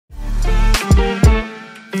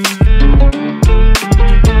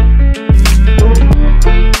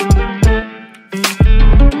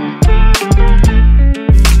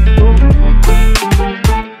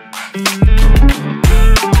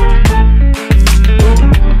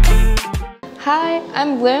Hi,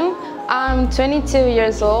 I'm Bloom. I'm 22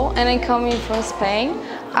 years old and I'm coming from Spain.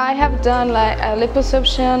 I have done a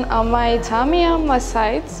liposuction on my tummy and my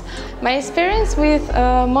sides. My experience with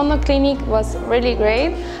monoclinic was really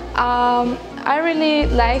great. I really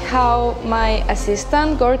like how my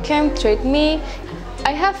assistant Gorkem treated me.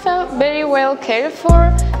 I have felt very well cared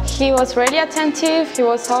for. He was really attentive. He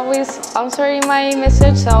was always answering my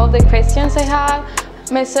message, all the questions I had.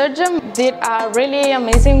 My surgeon did a really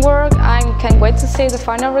amazing work. I can't wait to see the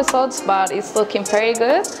final results, but it's looking very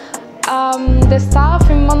good. The staff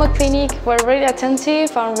in monoclinic were really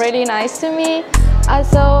attentive and really nice to me.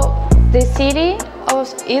 Also, the city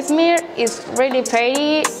of Izmir is really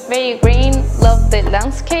pretty, very green. Love the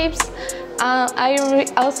landscapes.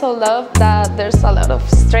 I also love that there's a lot of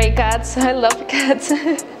stray cats. I love cats.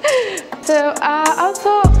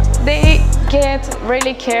 Also, they get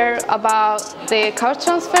really care about the car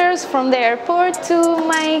transfers from the airport to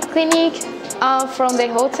my clinic, from the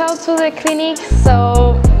hotel to the clinic.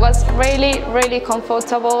 So it was really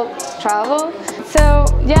comfortable travel. So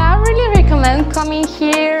yeah, I really recommend coming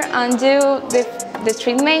here and do the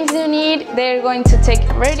treatments you need. They're going to take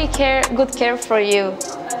really good care for you.